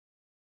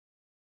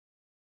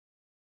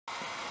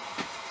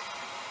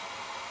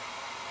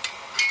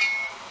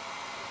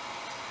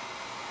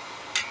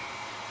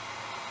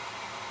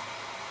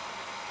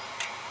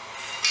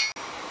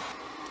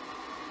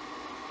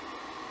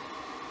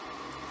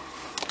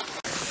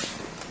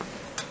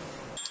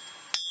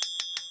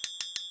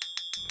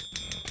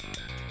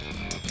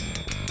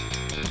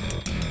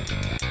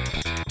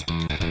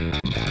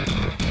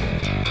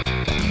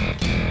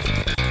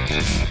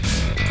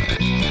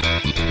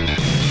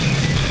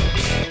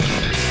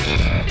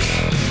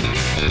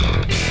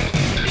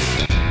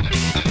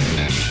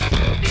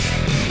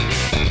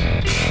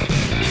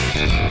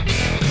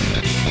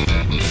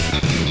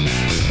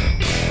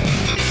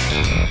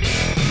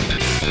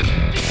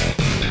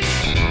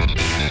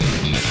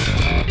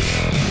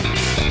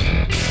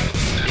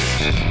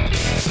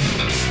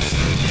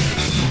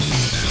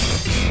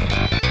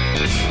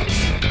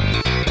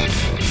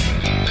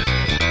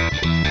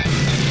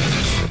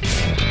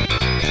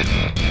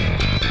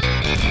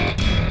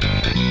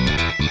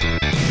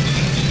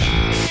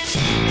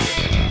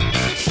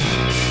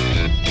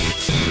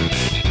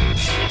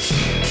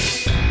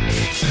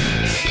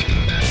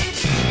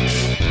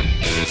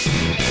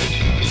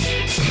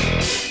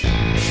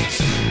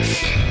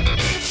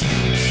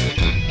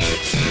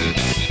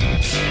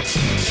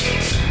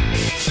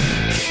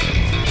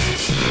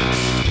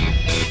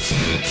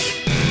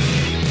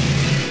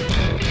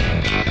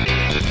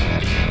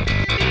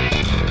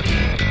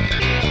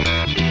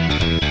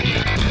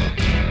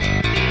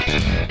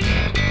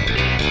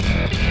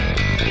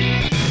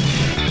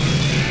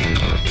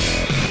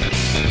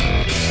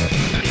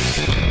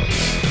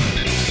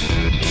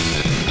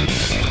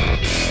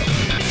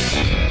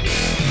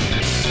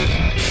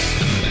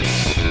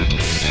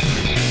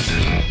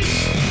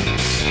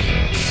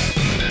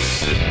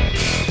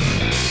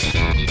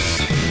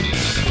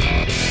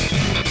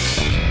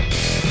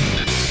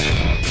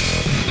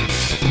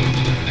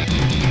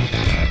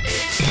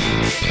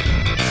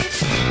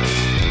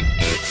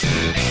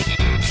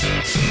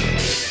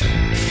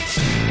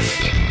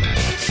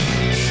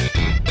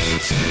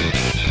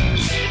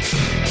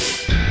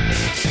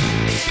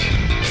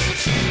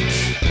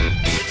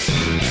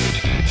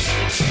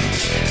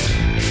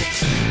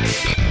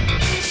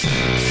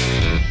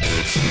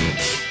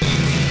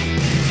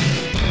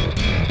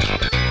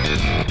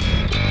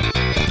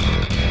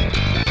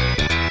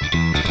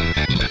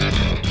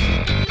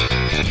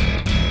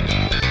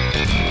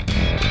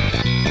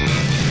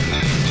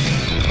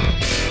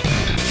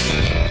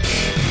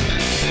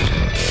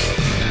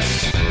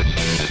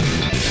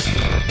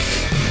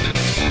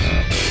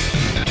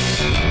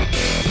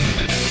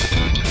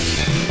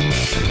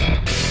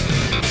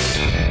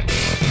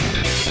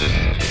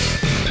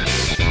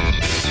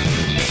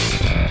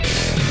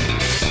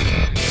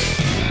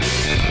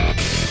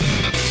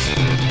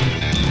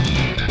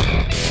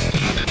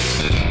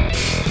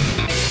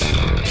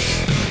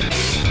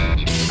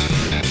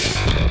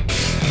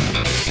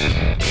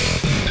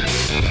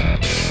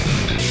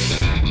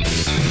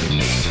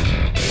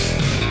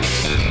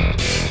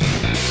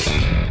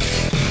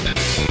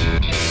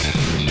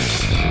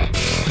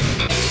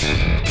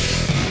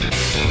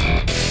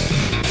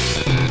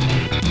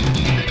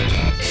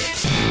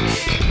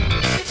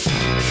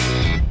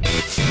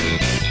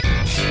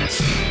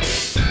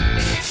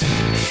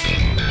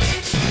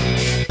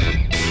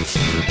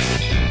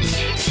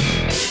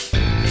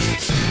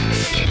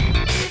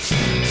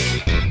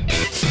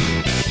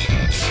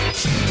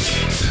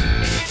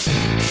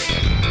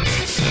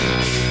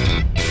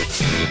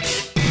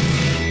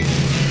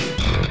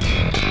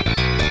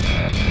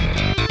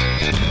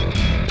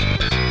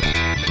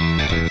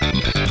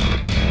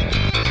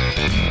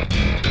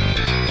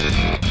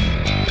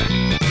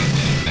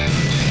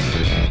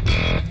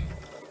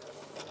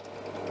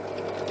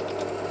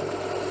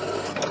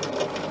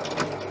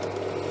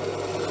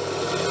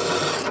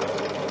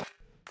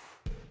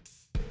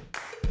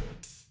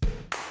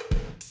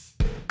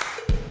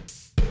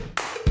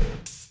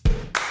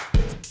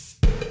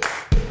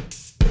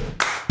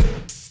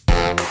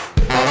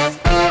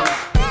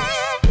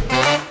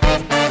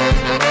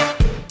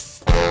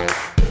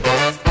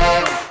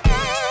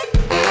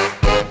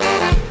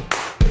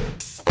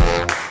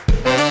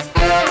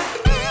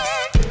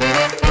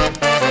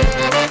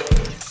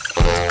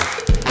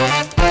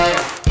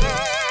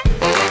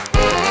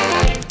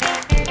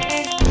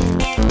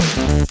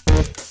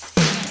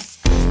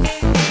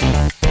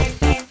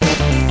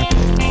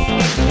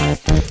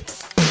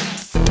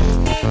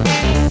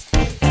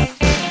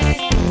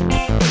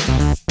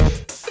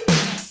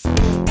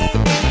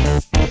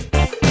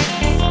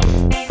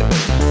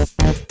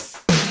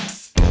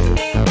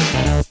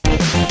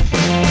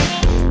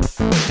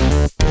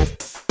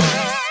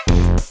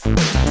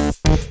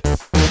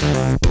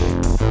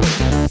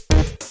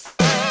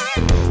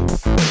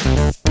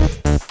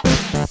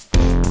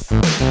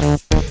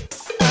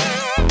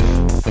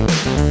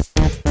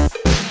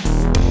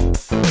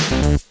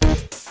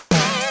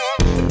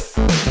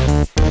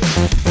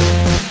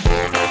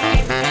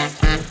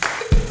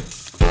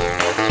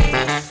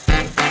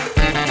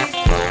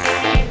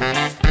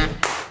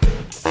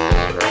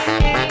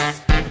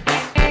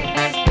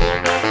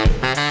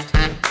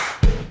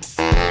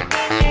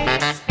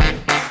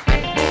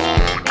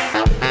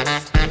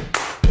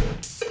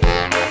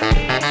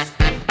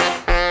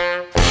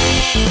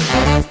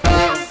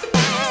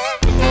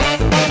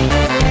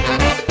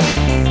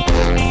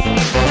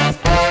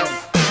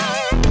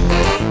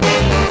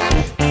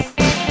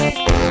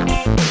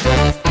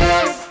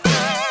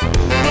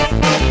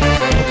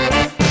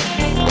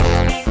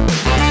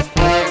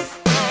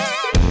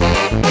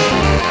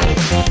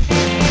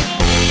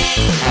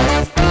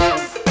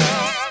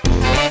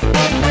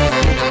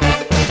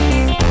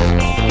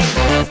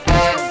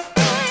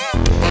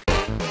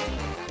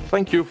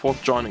Thank you for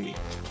joining me.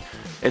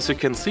 As you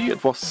can see,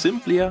 it was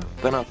simpler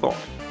than I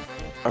thought.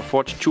 I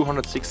forged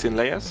 216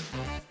 layers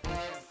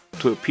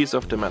to a piece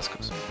of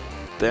Damascus.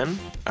 Then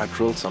I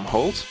drilled some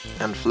holes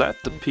and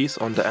flattened the piece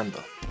on the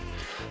anvil.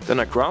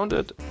 Then I ground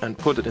it and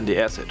put it in the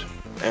acid.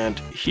 And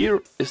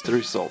here is the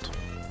result.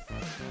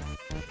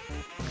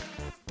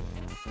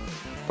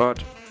 But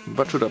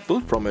what should I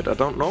build from it? I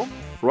don't know.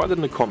 Write it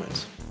in the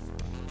comments.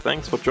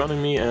 Thanks for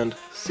joining me and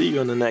see you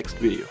in the next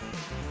video.